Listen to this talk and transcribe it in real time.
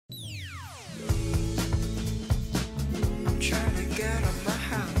to get out my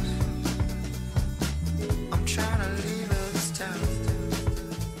house. I'm trying to leave this town.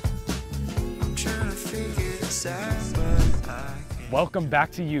 I'm trying to figure this out, but I can't. Welcome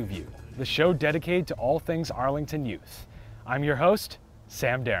back to UView, the show dedicated to all things Arlington youth. I'm your host,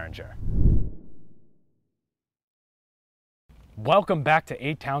 Sam Derringer. Welcome back to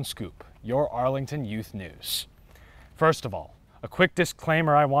 8-Town Scoop, your Arlington youth news. First of all, a quick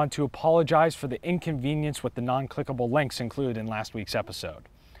disclaimer: I want to apologize for the inconvenience with the non-clickable links included in last week's episode.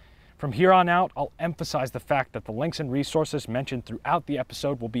 From here on out, I'll emphasize the fact that the links and resources mentioned throughout the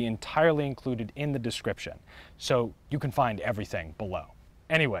episode will be entirely included in the description, so you can find everything below.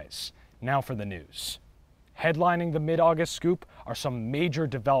 Anyways, now for the news. Headlining the mid-August scoop are some major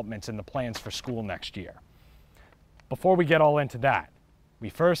developments in the plans for school next year. Before we get all into that, we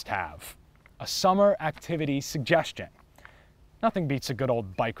first have a summer activity suggestion. Nothing beats a good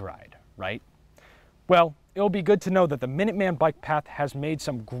old bike ride, right? Well, it'll be good to know that the Minuteman Bike Path has made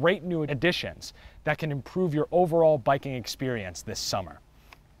some great new additions that can improve your overall biking experience this summer.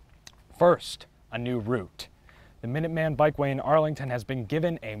 First, a new route. The Minuteman Bikeway in Arlington has been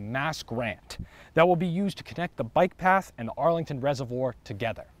given a mass grant that will be used to connect the bike path and the Arlington Reservoir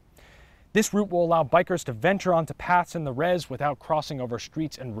together. This route will allow bikers to venture onto paths in the res without crossing over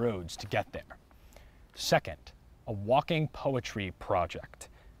streets and roads to get there. Second, a walking poetry project.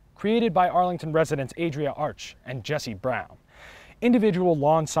 Created by Arlington residents Adria Arch and Jesse Brown, individual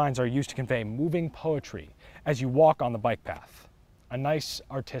lawn signs are used to convey moving poetry as you walk on the bike path. A nice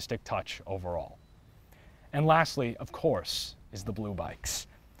artistic touch overall. And lastly, of course, is the Blue Bikes.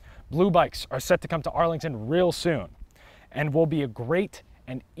 Blue Bikes are set to come to Arlington real soon and will be a great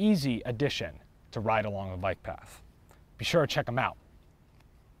and easy addition to ride along the bike path. Be sure to check them out.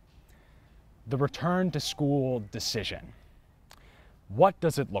 The return to school decision. What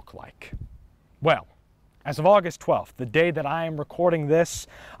does it look like? Well, as of August 12th, the day that I am recording this,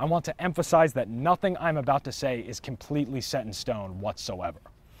 I want to emphasize that nothing I'm about to say is completely set in stone whatsoever.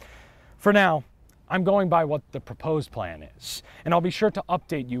 For now, I'm going by what the proposed plan is, and I'll be sure to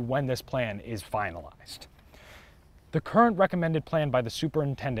update you when this plan is finalized. The current recommended plan by the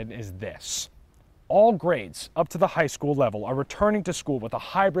superintendent is this. All grades up to the high school level are returning to school with a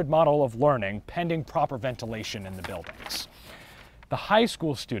hybrid model of learning pending proper ventilation in the buildings. The high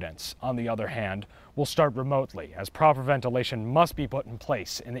school students, on the other hand, will start remotely as proper ventilation must be put in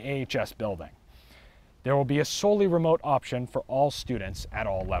place in the AHS building. There will be a solely remote option for all students at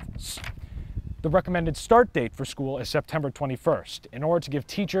all levels. The recommended start date for school is September 21st in order to give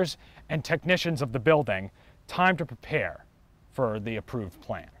teachers and technicians of the building time to prepare for the approved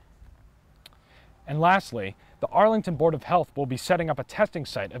plan. And lastly, the Arlington Board of Health will be setting up a testing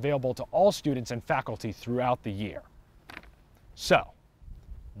site available to all students and faculty throughout the year. So,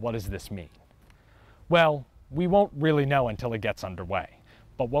 what does this mean? Well, we won't really know until it gets underway.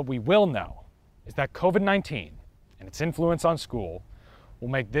 But what we will know is that COVID-19 and its influence on school will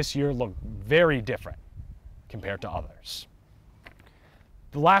make this year look very different compared to others.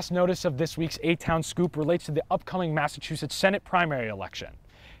 The last notice of this week's 8-Town Scoop relates to the upcoming Massachusetts Senate primary election,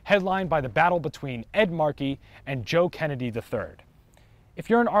 headlined by the battle between Ed Markey and Joe Kennedy III. If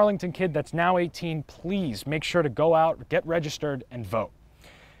you're an Arlington kid that's now 18, please make sure to go out, get registered, and vote.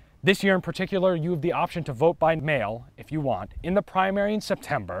 This year in particular, you have the option to vote by mail, if you want, in the primary in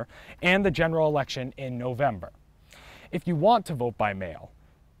September and the general election in November. If you want to vote by mail,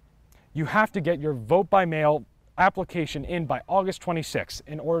 you have to get your vote by mail application in by August 26th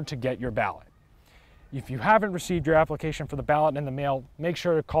in order to get your ballot. If you haven't received your application for the ballot in the mail, make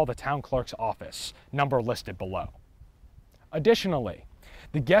sure to call the town clerk's office, number listed below. Additionally,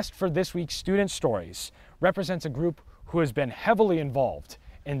 the guest for this week's Student Stories represents a group who has been heavily involved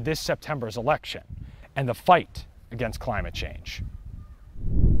in this September's election and the fight against climate change.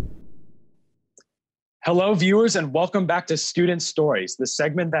 Hello, viewers, and welcome back to Student Stories, the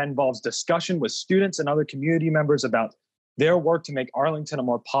segment that involves discussion with students and other community members about their work to make Arlington a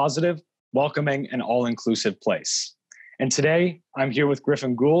more positive, welcoming, and all-inclusive place. And today, I'm here with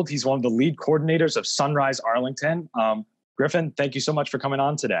Griffin Gould. He's one of the lead coordinators of Sunrise Arlington. Griffin, thank you so much for coming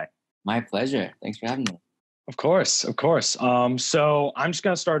on today. My pleasure. Thanks for having me. Of course, of course. So I'm just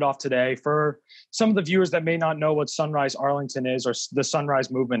going to start off today. For some of the viewers that may not know what Sunrise Arlington is or the Sunrise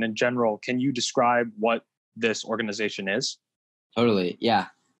movement in general, can you describe what this organization is? Totally, yeah.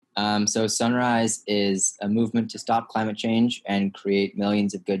 So Sunrise is a movement to stop climate change and create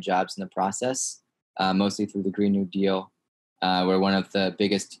millions of good jobs in the process, mostly through the Green New Deal. We're one of the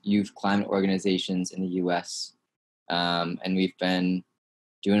biggest youth climate organizations in the U.S., and we've been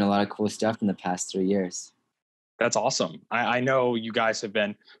doing a lot of cool stuff in the past 3 years. That's awesome. I know you guys have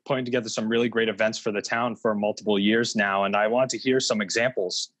been putting together some really great events for the town for multiple years now, and I want to hear some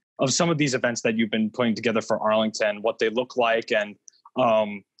examples of some of these events that you've been putting together for Arlington, what they look like, and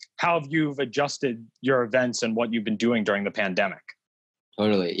how you've adjusted your events and what you've been doing during the pandemic.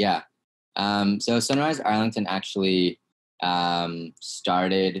 Totally, yeah. So Sunrise Arlington actually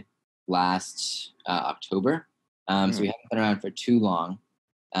started last October. So we haven't been around for too long.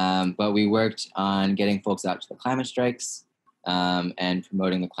 But we worked on getting folks out to the climate strikes and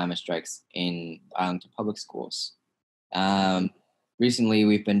promoting the climate strikes in Arlington Public Schools. Recently,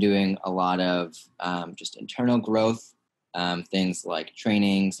 we've been doing a lot of just internal growth, things like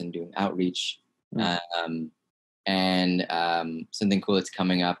trainings and doing outreach. And something cool that's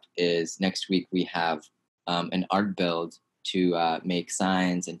coming up is next week we have an art build to make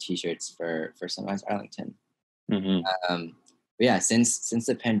signs and T-shirts for Sunrise Arlington. But yeah, since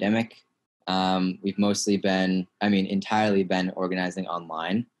the pandemic, we've mostly been, entirely been organizing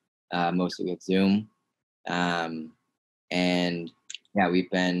online, mostly with Zoom. And yeah, we've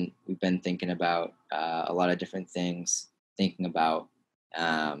been thinking about a lot of different things, thinking about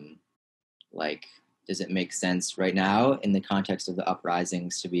like, does it make sense right now in the context of the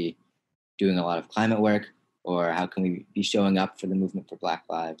uprisings to be doing a lot of climate work, or how can we be showing up for the movement for Black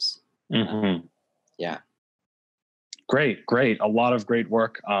Lives? Yeah. Great. A lot of great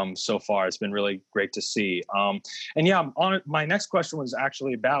work so far. It's been really great to see. And yeah, my next question was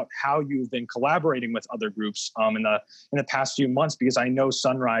actually about how you've been collaborating with other groups in the past few months, because I know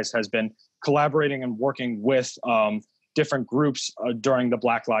Sunrise has been collaborating and working with different groups during the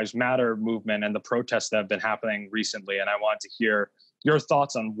Black Lives Matter movement and the protests that have been happening recently. And I wanted to hear your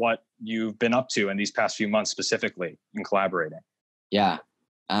thoughts on what you've been up to in these past few months specifically in collaborating. Yeah.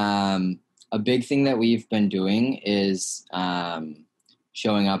 A big thing that we've been doing is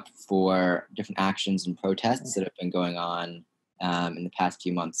showing up for different actions and protests that have been going on in the past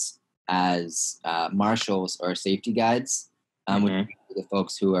few months as marshals or safety guides, which are the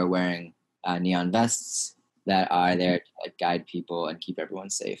folks who are wearing neon vests that are there to like guide people and keep everyone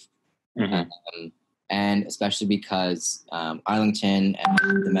safe. And especially because Arlington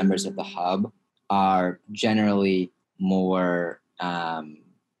and the members of the hub are generally more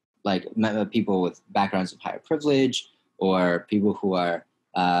like people with backgrounds of higher privilege, or people who are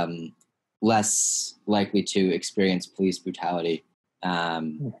less likely to experience police brutality.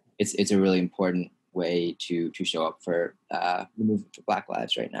 It's a really important way to show up for the movement for Black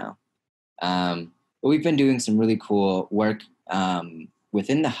Lives right now. But we've been doing some really cool work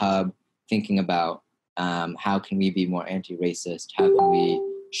within the hub, thinking about how can we be more anti-racist? How can we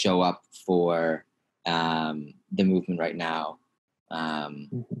show up for the movement right now?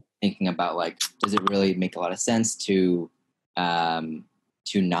 Thinking about like, does it really make a lot of sense to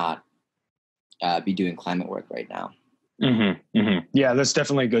not be doing climate work right now? Yeah, that's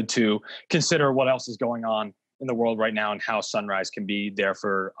definitely good to consider what else is going on in the world right now and how Sunrise can be there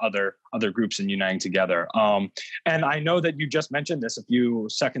for other groups and uniting together. And I know that you just mentioned this a few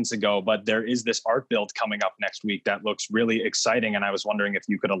seconds ago, but there is this art build coming up next week that looks really exciting. And I was wondering if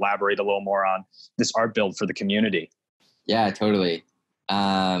you could elaborate a little more on this art build for the community. Yeah, totally.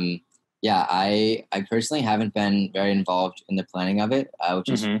 I personally haven't been very involved in the planning of it, which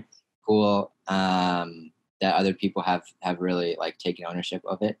is cool. That other people have really like taken ownership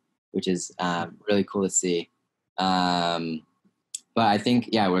of it, which is really cool to see. But I think,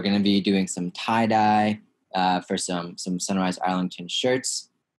 yeah, we're going to be doing some tie-dye for some Sunrise Arlington shirts,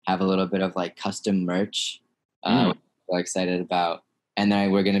 have a little bit of like custom merch, we're excited about. And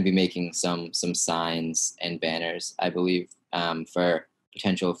then we're going to be making some signs and banners, I believe, for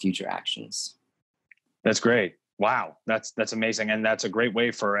potential future actions. That's great. Wow. That's amazing. And that's a great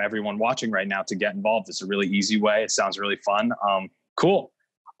way for everyone watching right now to get involved. It's a really easy way. It sounds really fun. Cool.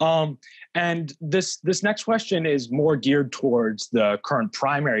 And this next question is more geared towards the current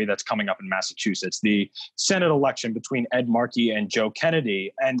primary that's coming up in Massachusetts, the Senate election between Ed Markey and Joe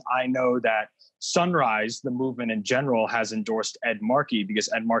Kennedy. And I know that Sunrise, the movement in general, has endorsed Ed Markey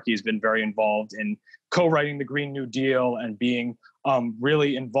because Ed Markey has been very involved in co-writing the Green New Deal and being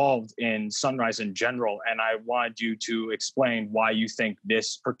really involved in Sunrise in general. And I wanted you to explain why you think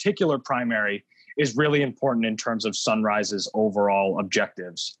this particular primary is really important in terms of Sunrise's overall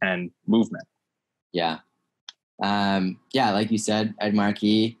objectives and movement. Yeah. Like you said, Ed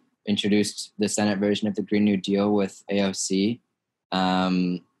Markey introduced the Senate version of the Green New Deal with AOC.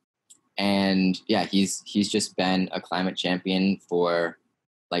 And yeah, he's just been a climate champion for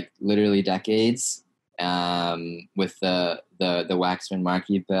like literally decades. With the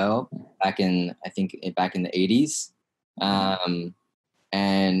Waxman-Markey bill back in the 80s.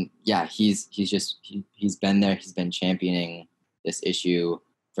 and yeah, he's been there. He's been championing this issue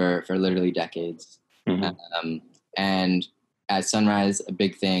for literally decades. And at Sunrise, a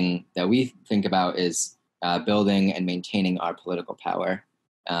big thing that we think about is building and maintaining our political power.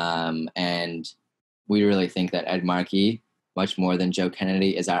 And we really think that Ed Markey, much more than Joe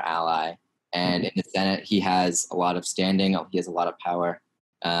Kennedy, is our ally. And in the Senate, he has a lot of standing. He has a lot of power.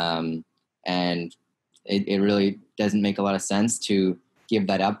 And it really doesn't make a lot of sense to give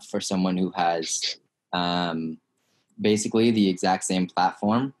that up for someone who has basically the exact same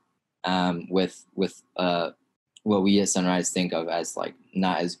platform with what we at Sunrise think of as like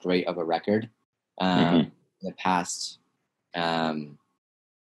not as great of a record in the past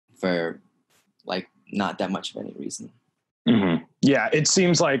for like not that much of any reason. Yeah, it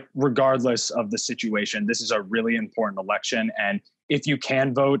seems like regardless of the situation, this is a really important election. And if you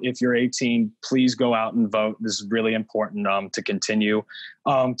can vote, if you're 18, please go out and vote. This is really important to continue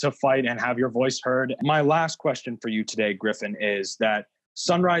to fight and have your voice heard. My last question for you today, Griffin, is that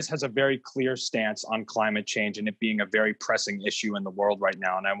Sunrise has a very clear stance on climate change and it being a very pressing issue in the world right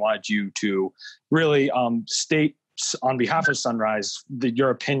now. And I wanted you to really state on behalf of Sunrise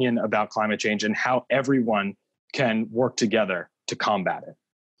your opinion about climate change and how everyone can work together to combat it.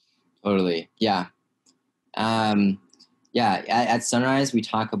 Totally. Yeah. At Sunrise, we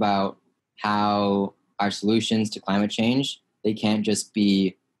talk about how our solutions to climate change, they can't just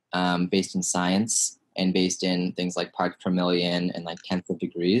be based in science and based in things like parts per million and like tenths of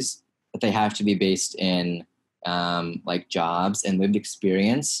degrees, but they have to be based in like jobs and lived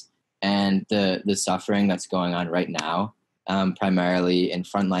experience and the suffering that's going on right now, primarily in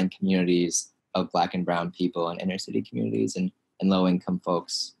frontline communities of Black and brown people and inner city communities and low-income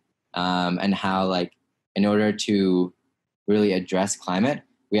folks, and how like in order to really address climate,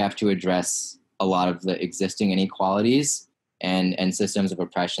 we have to address a lot of the existing inequalities and systems of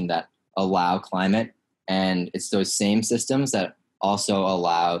oppression that allow climate. And it's those same systems that also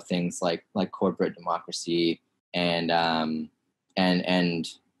allow things like corporate democracy and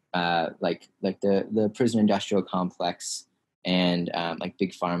like the prison industrial complex and like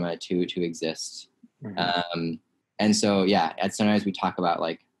big pharma to exist. And so yeah, at Sunrise we talk about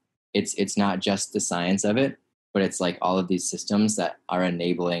like it's not just the science of it, but it's like all of these systems that are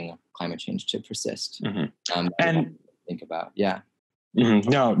enabling climate change to persist. And think about, yeah.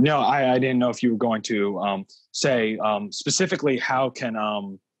 No, I didn't know if you were going to say specifically how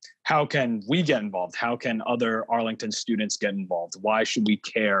can we get involved? How can other Arlington students get involved? Why should we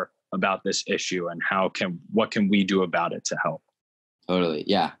care about this issue, and what can we do about it to help? Totally,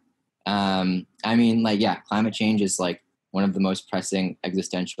 yeah. I mean, like, yeah, climate change is like one of the most pressing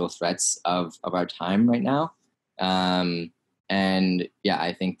existential threats of our time right now. And yeah,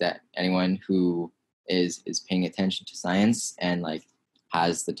 I think that anyone who is paying attention to science and like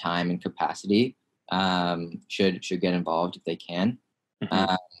has the time and capacity should get involved if they can.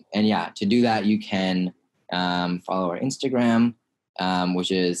 And yeah, to do that, you can follow our Instagram,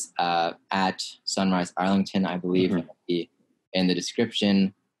 which is at Sunrise Arlington, I believe. It'll be in the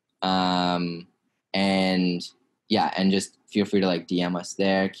description. And yeah, and just feel free to like DM us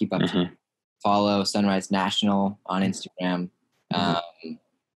there. Keep up to follow Sunrise National on Instagram.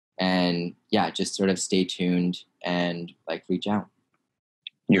 And yeah, just sort of stay tuned and like reach out.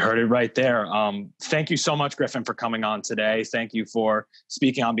 You heard it right there. Thank you so much, Griffin, for coming on today. Thank you for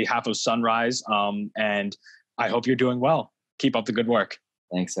speaking on behalf of Sunrise. And I hope you're doing well. Keep up the good work.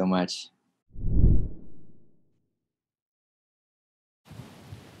 Thanks so much.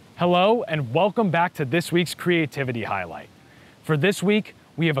 Hello, and welcome back to this week's Creativity Highlight. For this week,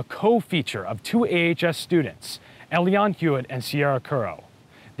 we have a co-feature of two AHS students, Elian Hewitt and Sierra Curro.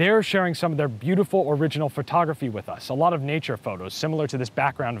 They are sharing some of their beautiful original photography with us, a lot of nature photos similar to this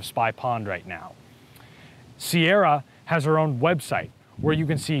background of Spy Pond right now. Sierra has her own website where you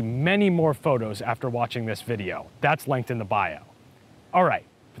can see many more photos after watching this video. That's linked in the bio. All right,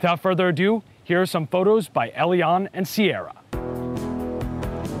 without further ado, here are some photos by Elian and Sierra.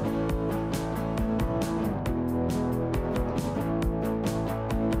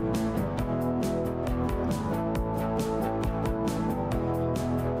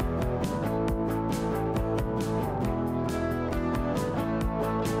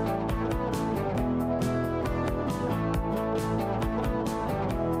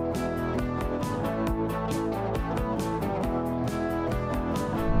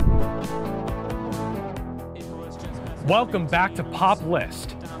 Welcome back to Pop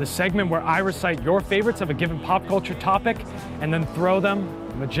List, the segment where I recite your favorites of a given pop culture topic and then throw them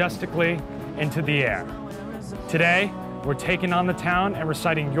majestically into the air. Today, we're taking on the town and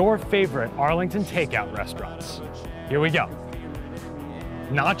reciting your favorite Arlington takeout restaurants. Here we go.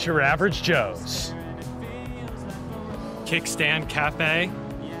 Not Your Average Joe's, Kickstand Cafe,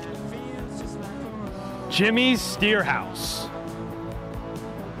 Jimmy's Steerhouse,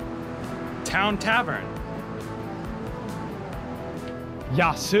 Town Tavern,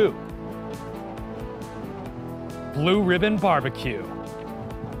 Yasu, Blue Ribbon Barbecue,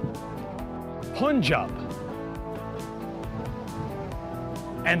 Punjab,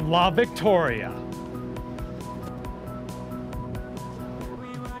 and La Victoria.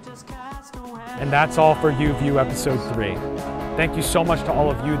 And that's all for YouView episode 3. Thank you so much to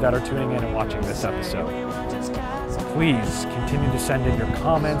all of you that are tuning in and watching this episode. Please continue to send in your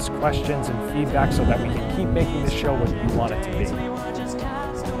comments, questions, and feedback so that we can keep making this show what you want it to be.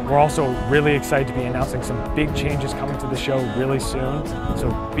 We're also really excited to be announcing some big changes coming to the show really soon,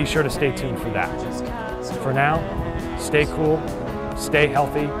 so be sure to stay tuned for that. For now, stay cool, stay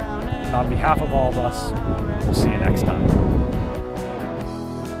healthy, and on behalf of all of us, we'll see you next time.